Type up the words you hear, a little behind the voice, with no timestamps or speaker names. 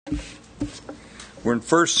We're in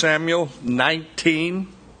 1 Samuel 19.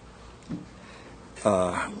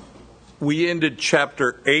 We ended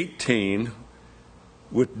chapter 18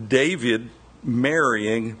 with David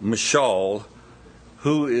marrying Michal,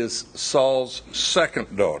 who is Saul's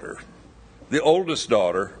second daughter. The oldest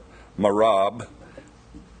daughter, Merab,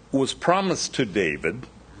 was promised to David,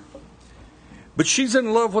 but she's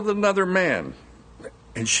in love with another man,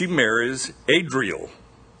 and she marries Adriel,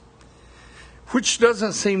 which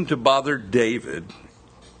doesn't seem to bother David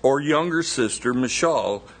or younger sister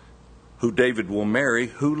Michal, who David will marry,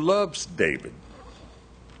 who loves David.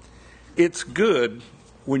 It's good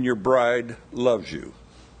when your bride loves you.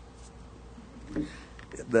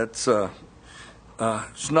 That's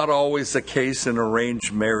it's not always the case in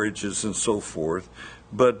arranged marriages and so forth,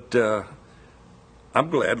 but I'm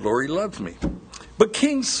glad Lori loves me. But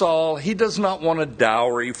King Saul, he does not want a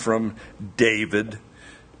dowry from David.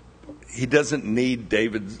 He doesn't need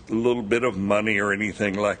David's little bit of money or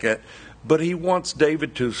anything like that, but he wants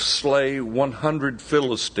David to slay 100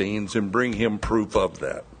 Philistines and bring him proof of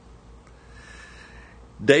that.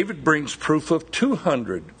 David brings proof of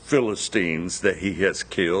 200 Philistines that he has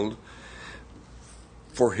killed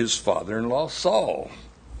for his father-in-law Saul,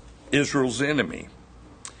 Israel's enemy.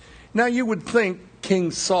 Now you would think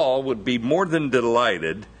King Saul would be more than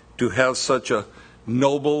delighted to have such a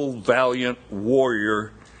noble, valiant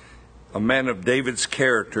warrior, a man of David's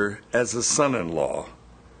character, as a son-in-law.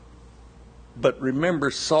 But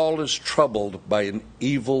remember, Saul is troubled by an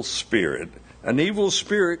evil spirit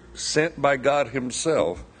sent by God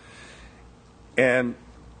himself. And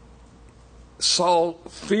Saul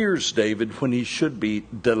fears David when he should be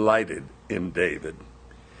delighted in David.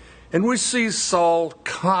 And we see Saul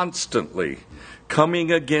constantly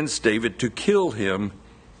coming against David to kill him,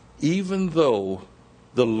 even though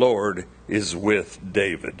the Lord is with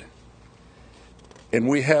David. And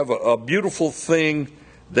we have a beautiful thing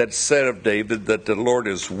that's said of David, that the Lord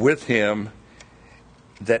is with him,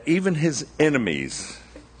 that even his enemies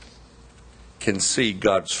can see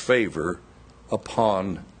God's favor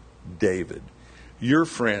upon David. Your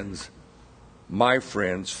friends, my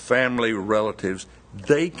friends, family, relatives,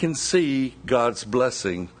 they can see God's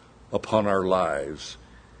blessing upon our lives.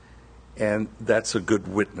 And that's a good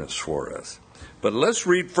witness for us. But let's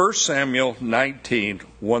read 1 Samuel 19,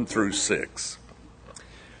 1 through 6.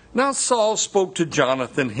 Now Saul spoke to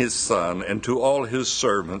Jonathan his son and to all his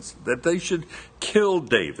servants that they should kill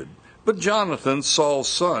David. But Jonathan, Saul's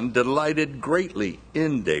son, delighted greatly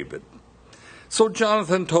in David. So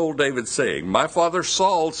Jonathan told David, saying, My father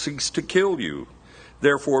Saul seeks to kill you.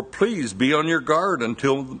 Therefore, please be on your guard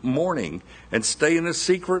until morning, and stay in a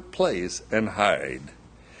secret place and hide.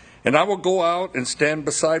 And I will go out and stand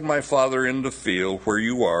beside my father in the field where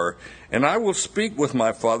you are, and I will speak with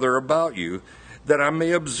my father about you, that I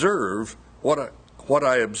may observe what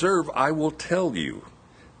I observe, I will tell you.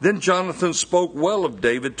 Then Jonathan spoke well of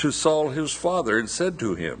David to Saul his father, and said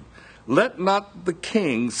to him, Let not the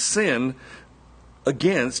king sin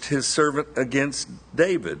against his servant, against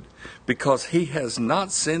David, because he has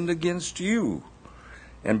not sinned against you,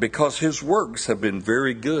 and because his works have been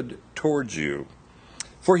very good towards you.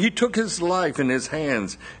 For he took his life in his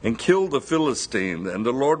hands and killed the Philistine, and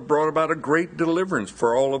the Lord brought about a great deliverance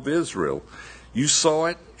for all of Israel. You saw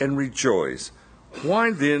it and rejoiced.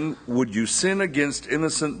 Why then would you sin against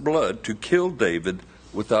innocent blood to kill David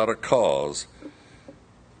without a cause?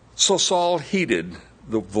 So Saul heeded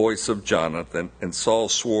the voice of Jonathan, and Saul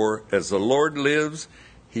swore, As the Lord lives,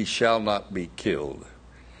 he shall not be killed.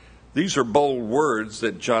 These are bold words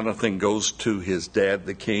that Jonathan goes to his dad,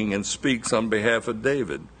 the king, and speaks on behalf of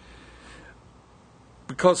David.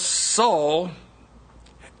 Because Saul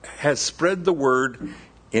has spread the word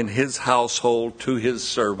in his household to his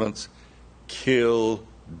servants, kill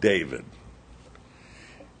David.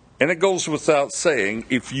 And it goes without saying,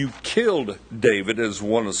 if you killed David as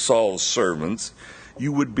one of Saul's servants,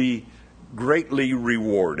 you would be greatly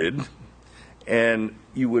rewarded, and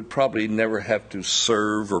you would probably never have to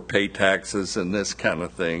serve or pay taxes and this kind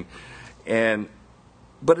of thing.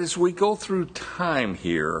 But as we go through time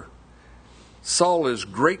here, Saul is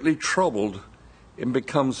greatly troubled and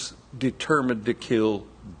becomes determined to kill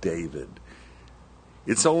David.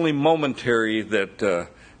 It's only momentary that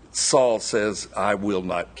Saul says, I will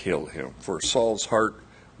not kill him, for Saul's heart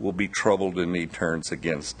will be troubled and he turns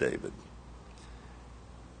against David.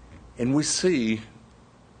 And we see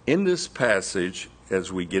in this passage,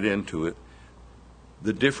 as we get into it,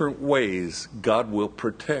 the different ways God will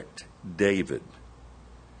protect David.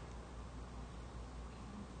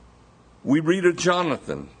 We read of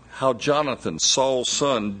Jonathan, how Jonathan, Saul's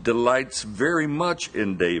son, delights very much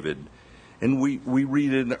in David And we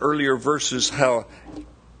read in the earlier verses how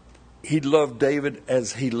he loved David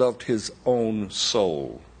as he loved his own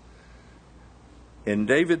soul. And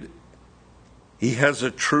David, he has a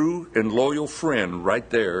true and loyal friend right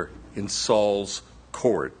there in Saul's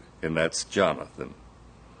court, and that's Jonathan.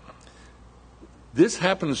 This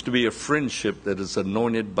happens to be a friendship that is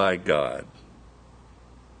anointed by God.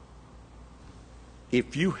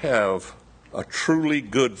 If you have a truly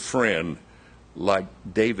good friend like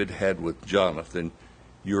David had with Jonathan,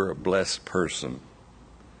 you're a blessed person.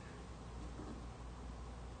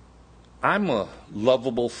 I'm a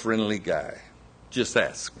lovable, friendly guy. Just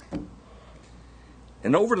ask me.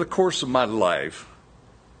 And over the course of my life,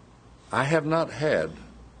 I have not had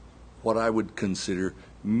what I would consider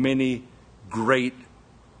many great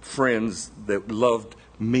friends that loved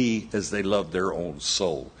me as they loved their own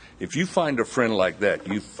soul. If you find a friend like that,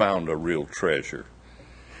 you've found a real treasure.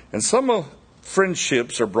 And some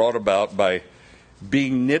friendships are brought about by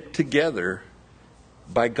being knit together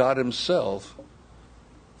by God Himself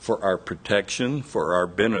for our protection, for our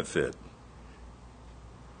benefit.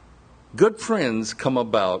 Good friends come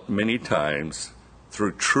about many times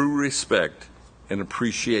through true respect and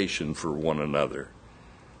appreciation for one another.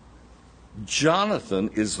 Jonathan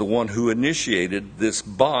is the one who initiated this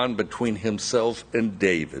bond between himself and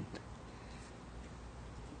David.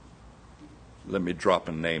 Let me drop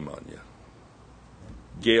a name on you.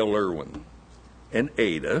 Gail Irwin and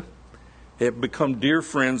Ada have become dear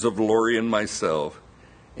friends of Lori and myself,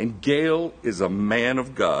 and Gail is a man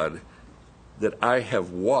of God that I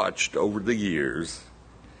have watched over the years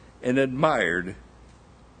and admired,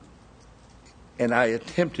 and I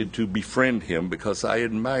attempted to befriend him because I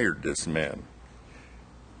admired this man.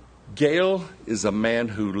 Gail is a man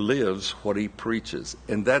who lives what he preaches,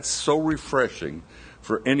 and that's so refreshing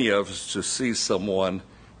for any of us to see someone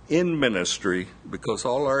in ministry, because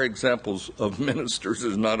all our examples of ministers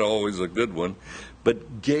is not always a good one,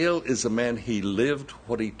 but Gail is a man, he lived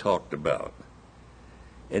what he talked about.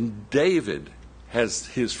 And David has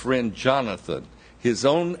his friend Jonathan, his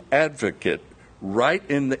own advocate, right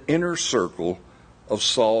in the inner circle of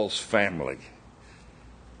Saul's family.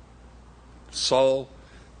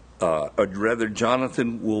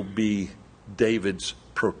 Jonathan will be David's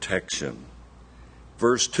protection.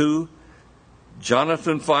 Verse 2,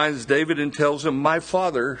 Jonathan finds David and tells him, "My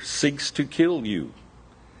father seeks to kill you.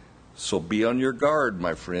 So be on your guard,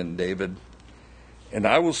 my friend David. And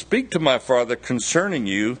I will speak to my father concerning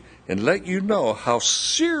you and let you know how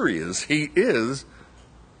serious he is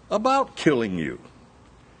about killing you."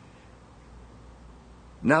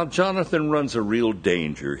 Now, Jonathan runs a real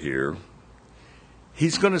danger here.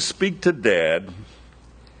 He's going to speak to Dad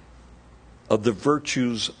of the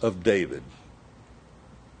virtues of David.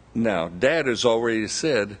 Now, Dad has already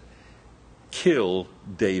said, kill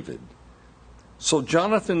David. So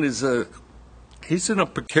Jonathan he's in a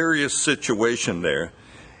precarious situation there,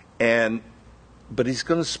 but he's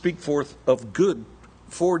going to speak forth of good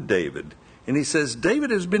for David. And he says,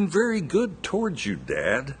 David has been very good towards you,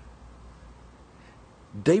 Dad.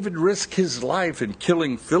 David risked his life in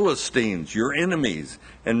killing Philistines, your enemies.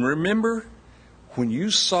 And remember, when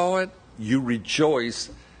you saw it, you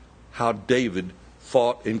rejoiced how David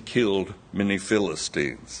fought and killed many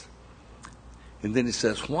Philistines. And then he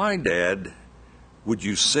says, why, Dad, would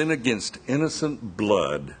you sin against innocent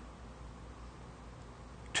blood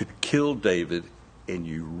to kill David, and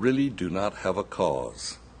you really do not have a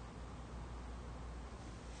cause?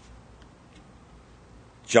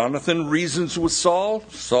 Jonathan reasons with Saul.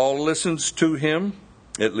 Saul listens to him,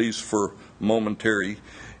 at least for a momentary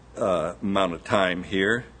amount of time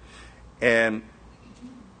here. And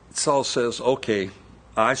Saul says, okay,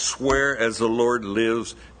 I swear as the Lord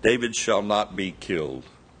lives, David shall not be killed.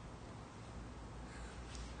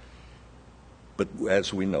 But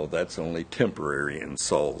as we know, that's only temporary in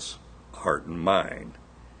Saul's heart and mind.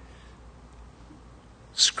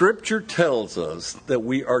 Scripture tells us that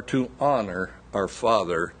we are to honor our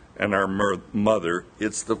father and our mother.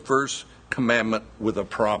 It's the first commandment with a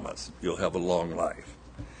promise. You'll have a long life.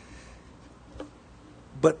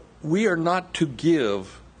 But we are not to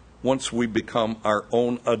give, once we become our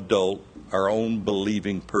own adult, our own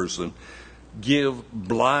believing person, give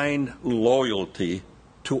blind loyalty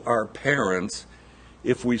to our parents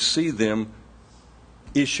if we see them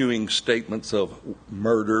issuing statements of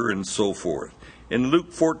murder and so forth. In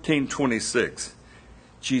Luke 14:26,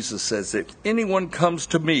 Jesus says, if anyone comes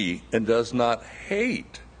to me and does not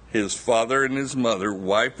hate his father and his mother,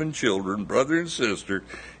 wife and children, brother and sister,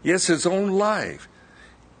 yes, his own life,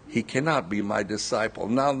 he cannot be my disciple.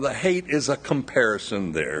 Now, the hate is a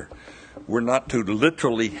comparison there. We're not to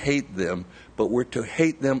literally hate them, but we're to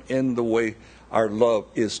hate them in the way our love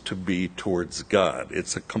is to be towards God.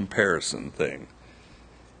 It's a comparison thing.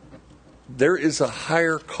 There is a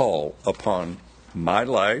higher call upon my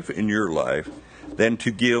life and your life than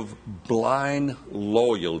to give blind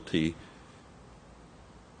loyalty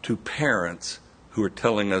to parents who are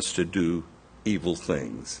telling us to do evil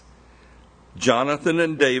things. Jonathan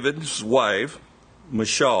and David's wife,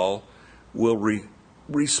 Michal, will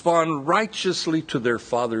respond righteously to their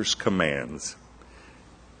father's commands.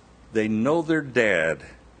 They know their dad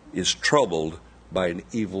is troubled by an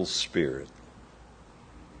evil spirit.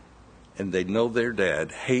 And they know their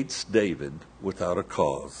dad hates David without a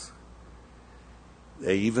cause.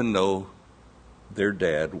 They even know their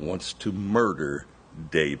dad wants to murder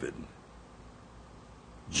David.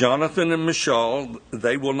 Jonathan and Michal,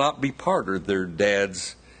 they will not be part of their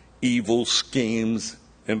dad's evil schemes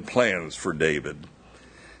and plans for David.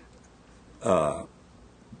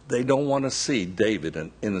 They don't want to see David,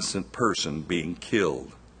 an innocent person, being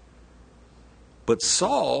killed. But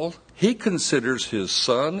Saul, he considers his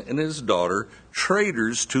son and his daughter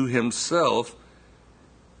traitors to himself,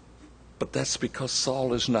 but that's because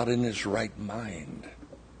Saul is not in his right mind.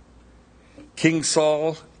 King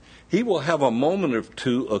Saul, he will have a moment or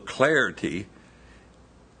two of clarity,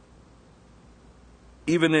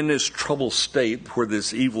 even in his troubled state where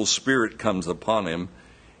this evil spirit comes upon him,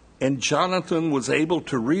 and Jonathan was able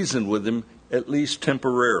to reason with him, at least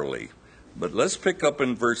temporarily. But let's pick up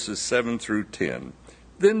in verses 7 through 10.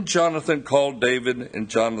 Then Jonathan called David, and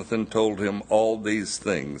Jonathan told him all these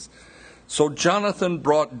things. So Jonathan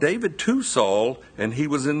brought David to Saul, and he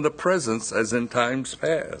was in the presence as in times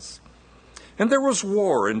past. And there was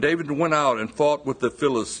war, and David went out and fought with the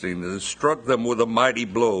Philistines, and struck them with a mighty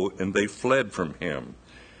blow, and they fled from him.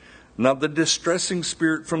 Now the distressing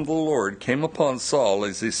spirit from the Lord came upon Saul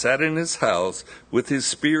as he sat in his house with his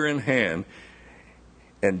spear in hand,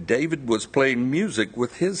 and David was playing music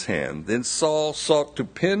with his hand. Then Saul sought to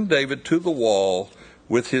pin David to the wall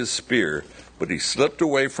with his spear, but he slipped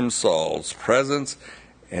away from Saul's presence,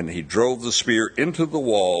 and he drove the spear into the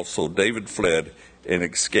wall, so David fled and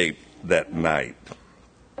escaped that night.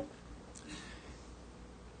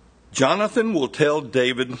 Jonathan will tell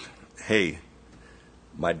David, hey,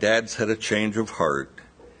 my dad's had a change of heart,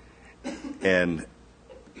 and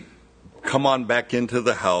come on back into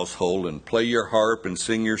the household and play your harp and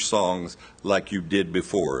sing your songs like you did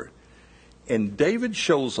before. And David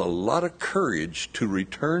shows a lot of courage to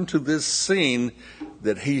return to this scene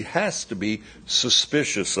that he has to be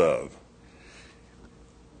suspicious of.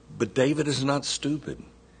 But David is not stupid,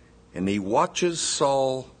 and he watches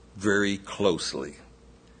Saul very closely,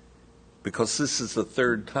 because this is the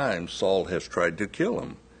third time Saul has tried to kill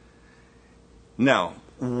him. Now,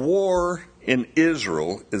 war in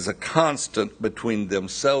Israel is a constant between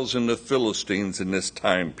themselves and the Philistines in this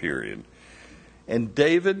time period. And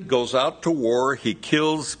David goes out to war. He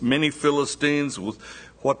kills many Philistines with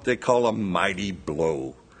what they call a mighty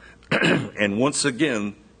blow. And once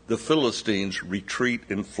again, the Philistines retreat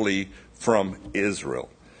and flee from Israel.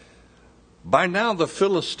 By now, the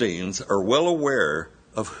Philistines are well aware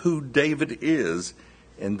of who David is,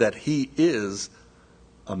 and that he is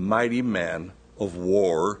a mighty man of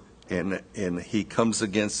war, and he comes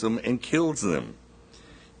against them and kills them.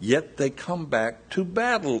 Yet they come back to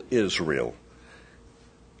battle Israel.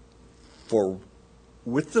 For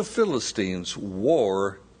with the Philistines,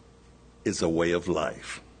 war is a way of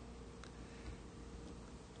life.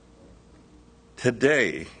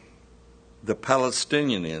 Today, the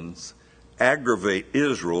Palestinians aggravate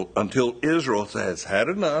Israel until Israel has had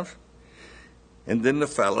enough, and then the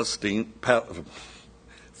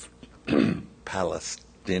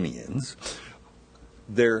Palestinians,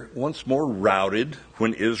 they're once more routed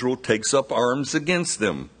when Israel takes up arms against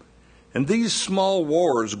them. And these small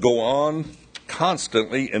wars go on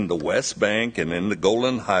constantly in the West Bank and in the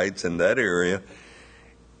Golan Heights in that area.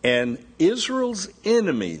 And Israel's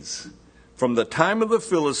enemies, from the time of the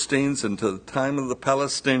Philistines until the time of the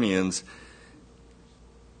Palestinians,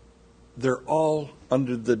 they're all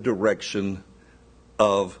under the direction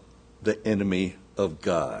of the enemy of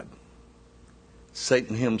God.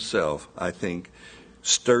 Satan himself, I think,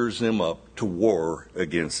 stirs them up to war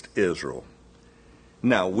against Israel.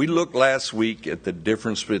 Now, we looked last week at the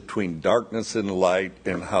difference between darkness and light,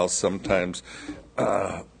 and how sometimes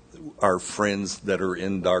our friends that are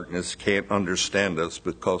in darkness can't understand us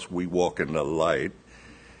because we walk in the light.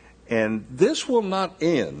 And this will not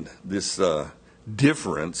end, this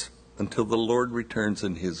difference, until the Lord returns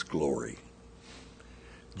in his glory.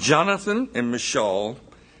 Jonathan and Michal,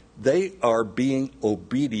 they are being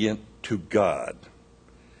obedient to God.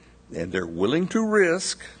 And they're willing to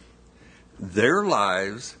risk. their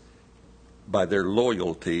lives by their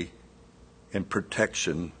loyalty and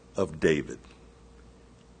protection of David.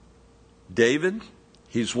 David,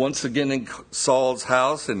 he's once again in Saul's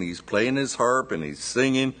house, and he's playing his harp and he's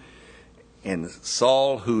singing. And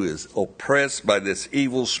Saul, who is oppressed by this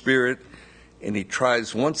evil spirit, and he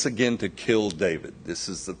tries once again to kill David. This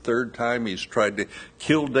is the third time he's tried to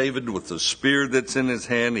kill David with the spear that's in his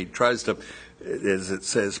hand. He tries to, as it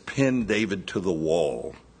says, pin David to the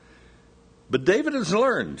wall. But David has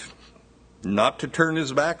learned not to turn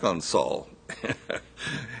his back on Saul.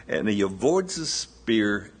 And he avoids the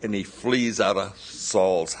spear and he flees out of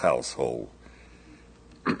Saul's household.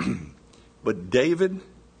 But David,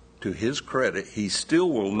 to his credit, he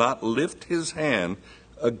still will not lift his hand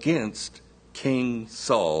against King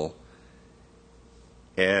Saul.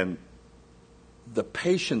 And the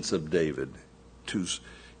patience of David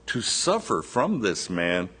to suffer from this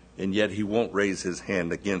man, and yet he won't raise his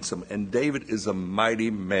hand against him. And David is a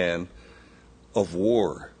mighty man of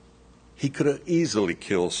war. He could have easily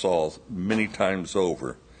killed Saul many times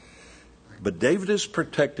over. But David is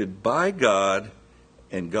protected by God,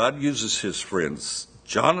 and God uses his friends,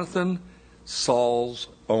 Jonathan, Saul's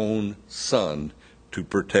own son, to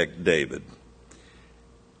protect David.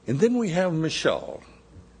 And then we have Michal,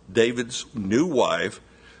 David's new wife,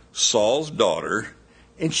 Saul's daughter,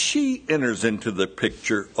 and she enters into the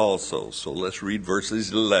picture also. So let's read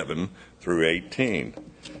verses 11 through 18.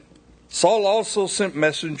 Saul also sent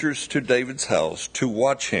messengers to David's house to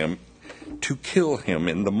watch him, to kill him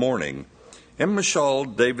in the morning. And Michal,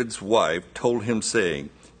 David's wife, told him, saying,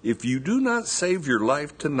 "If you do not save your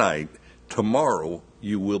life tonight, tomorrow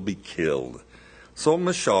you will be killed." So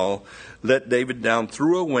Michal let David down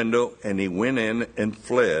through a window, and he went in and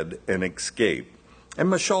fled and escaped. And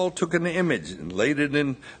Michal took an image and laid it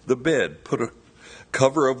in the bed, put a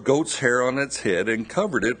cover of goat's hair on its head, and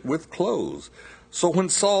covered it with clothes. So when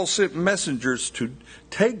Saul sent messengers to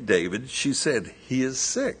take David, she said, "He is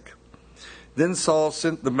sick." Then Saul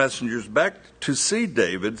sent the messengers back to see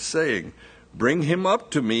David, saying, "Bring him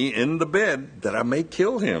up to me in the bed, that I may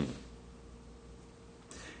kill him."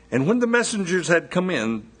 And when the messengers had come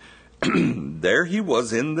in, there he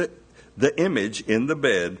was in the image in the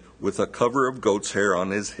bed, with a cover of goat's hair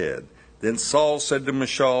on his head. Then Saul said to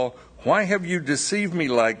Michal, "Why have you deceived me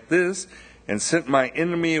like this, and sent my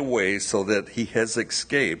enemy away so that he has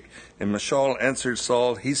escaped?" And Michal answered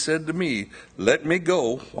Saul, "He said to me, 'Let me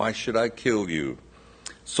go, why should I kill you?'"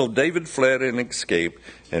 So David fled and escaped,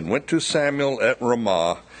 and went to Samuel at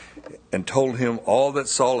Ramah, and told him all that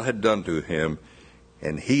Saul had done to him.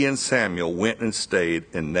 And he and Samuel went and stayed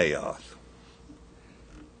in Naioth.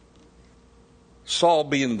 Saul,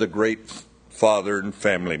 being the great father and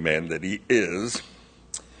family man that he is,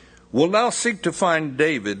 will now seek to find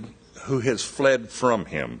David, who has fled from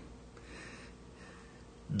him.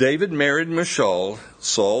 David married Michal,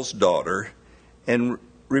 Saul's daughter, and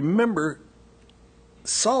remember,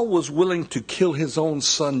 Saul was willing to kill his own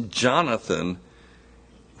son Jonathan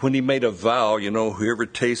when he made a vow, whoever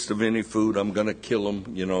tastes of any food, I'm going to kill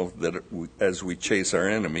him, as we chase our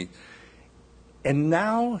enemy. And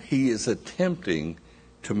now he is attempting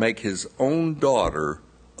to make his own daughter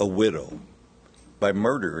a widow by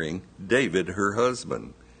murdering David, her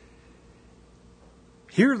husband.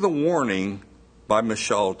 Hear the warning by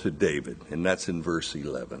Michal to David, and that's in verse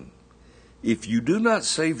 11. "If you do not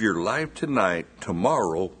save your life tonight,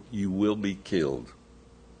 tomorrow you will be killed."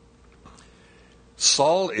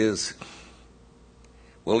 Saul he's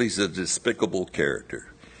a despicable character.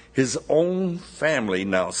 His own family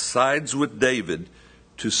now sides with David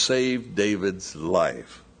to save David's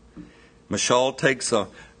life. Michal takes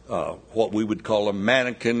what we would call a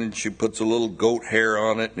mannequin, and she puts a little goat hair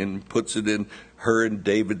on it and puts it in her and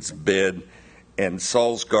David's bed. And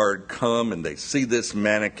Saul's guard come, and they see this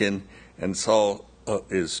mannequin, and Saul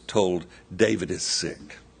is told David is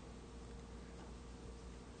sick.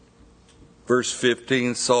 Verse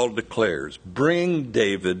 15, Saul declares, "Bring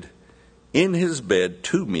David in his bed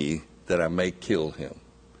to me, that I may kill him."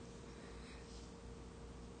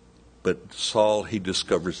 But Saul, he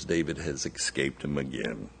discovers David has escaped him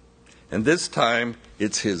again. And this time,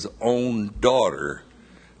 it's his own daughter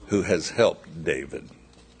who has helped David.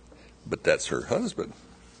 But that's her husband.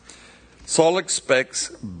 Saul expects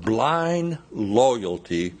blind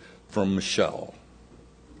loyalty from Michal.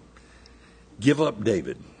 "Give up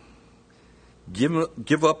David.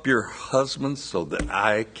 Give up your husband so that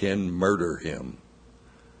I can murder him."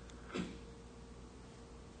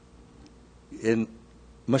 In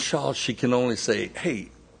Michal, she can only say,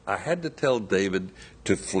 "Hey, I had to tell David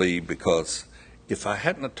to flee because if I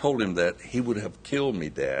hadn't have told him that, he would have killed me,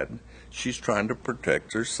 Dad." She's trying to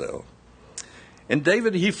protect herself. And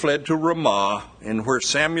David, he fled to Ramah, and where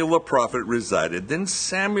Samuel the prophet resided. Then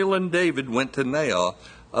Samuel and David went to Naioth,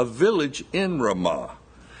 a village in Ramah.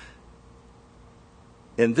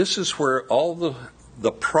 And this is where all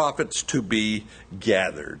the prophets to be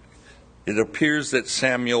gathered. It appears that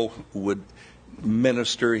Samuel would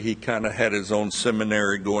minister. He kind of had his own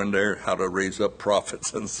seminary going there, how to raise up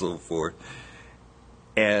prophets and so forth.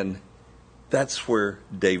 And that's where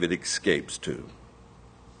David escapes to.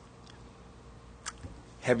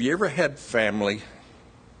 Have you ever had family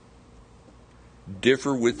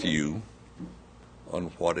differ with you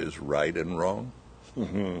on what is right and wrong?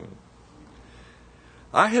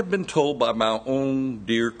 I have been told by my own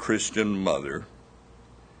dear Christian mother,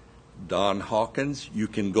 Don Hawkins, you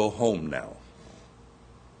can go home now.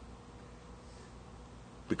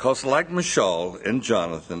 Because like Michal and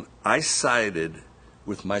Jonathan, I sided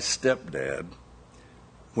with my stepdad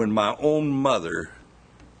when my own mother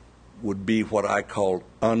would be what I call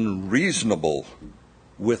unreasonable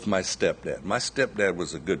with my stepdad. My stepdad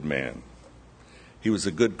was a good man. He was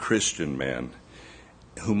a good Christian man,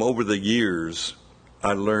 whom over the years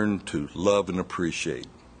I learned to love and appreciate.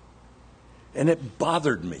 And it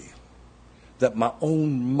bothered me that my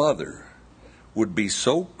own mother would be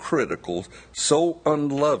so critical, so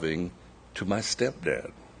unloving to my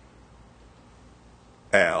stepdad.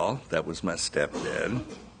 Al, that was my stepdad,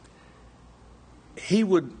 he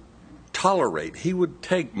would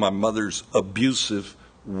take my mother's abusive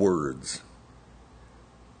words.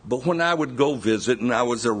 But when I would go visit and I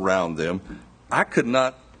was around them, I could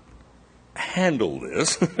not handle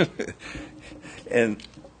this. and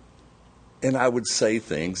I would say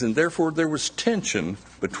things, and therefore there was tension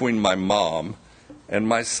between my mom and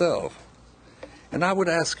myself. And I would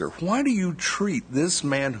ask her, why do you treat this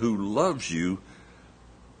man who loves you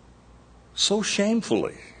so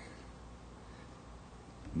shamefully?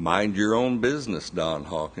 Mind your own business, Don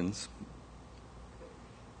Hawkins.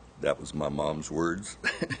 That was my mom's words.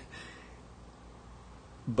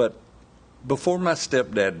 But before my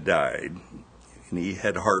stepdad died, and he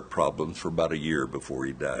had heart problems for about a year before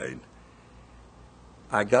he died,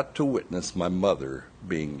 I got to witness my mother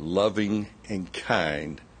being loving and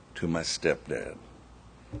kind to my stepdad.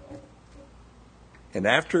 And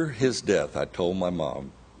after his death, I told my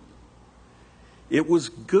mom, it was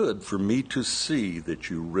good for me to see that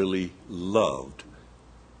you really loved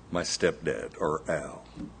my stepdad, or Al.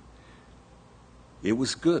 It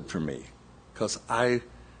was good for me, because I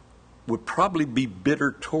would probably be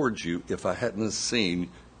bitter towards you if I hadn't seen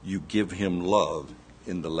you give him love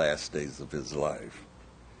in the last days of his life.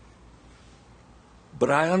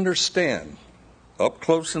 But I understand, up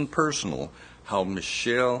close and personal, how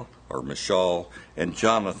Michal and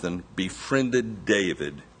Jonathan befriended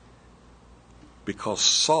David because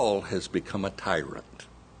Saul has become a tyrant.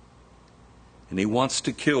 And he wants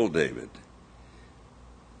to kill David.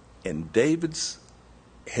 And David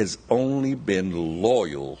has only been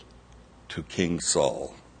loyal to King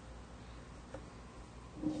Saul.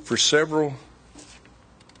 For several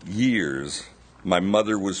years, my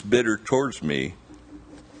mother was bitter towards me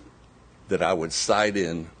that I would side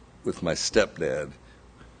in with my stepdad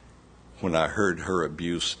when I heard her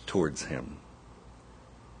abuse towards him.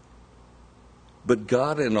 But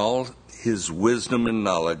God, in all his wisdom and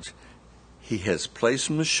knowledge, he has placed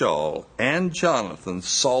Michal and Jonathan,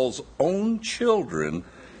 Saul's own children,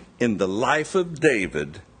 in the life of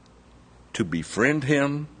David to befriend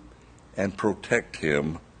him and protect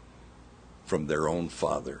him from their own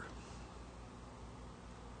father.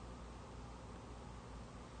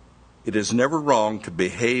 It is never wrong to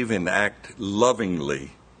behave and act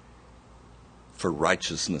lovingly for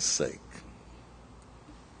righteousness' sake,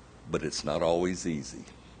 but it's not always easy.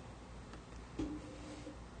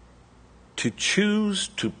 To choose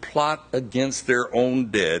to plot against their own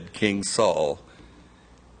dead, King Saul,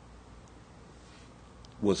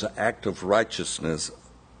 was an act of righteousness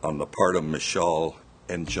on the part of Michal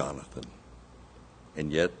and Jonathan.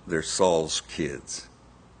 And yet they're Saul's kids.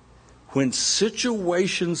 When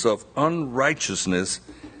situations of unrighteousness,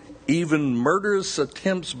 even murderous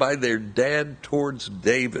attempts by their dad towards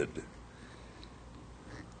David,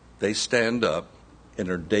 they stand up and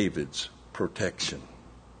are David's protection.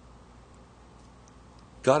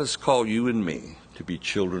 God has called you and me to be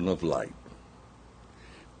children of light.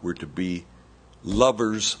 We're to be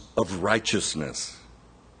lovers of righteousness.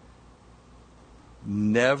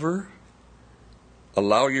 Never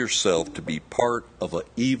allow yourself to be part of an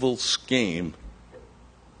evil scheme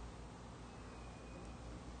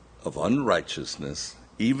of unrighteousness,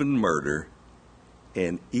 even murder,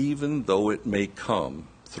 and even though it may come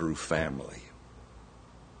through family.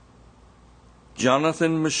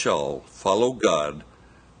 Jonathan and Michal follow God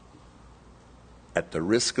at the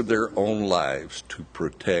risk of their own lives to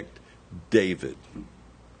protect David,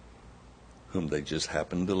 whom they just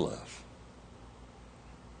happened to love.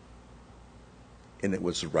 And it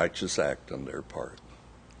was a righteous act on their part.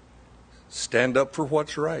 Stand up for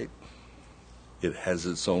what's right. It has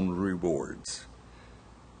its own rewards.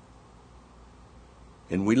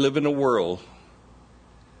 And we live in a world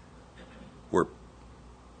where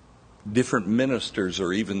different ministers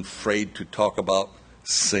are even afraid to talk about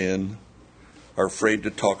sin, are afraid to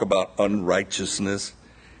talk about unrighteousness,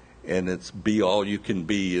 and it's be all you can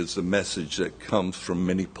be is the message that comes from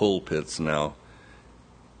many pulpits now.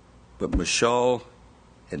 But Michal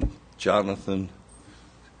and Jonathan,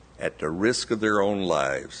 at the risk of their own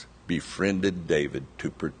lives, befriended David to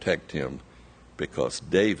protect him, because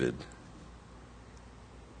David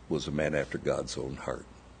was a man after God's own heart.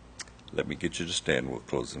 Let me get you to stand. We'll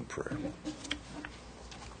close in prayer.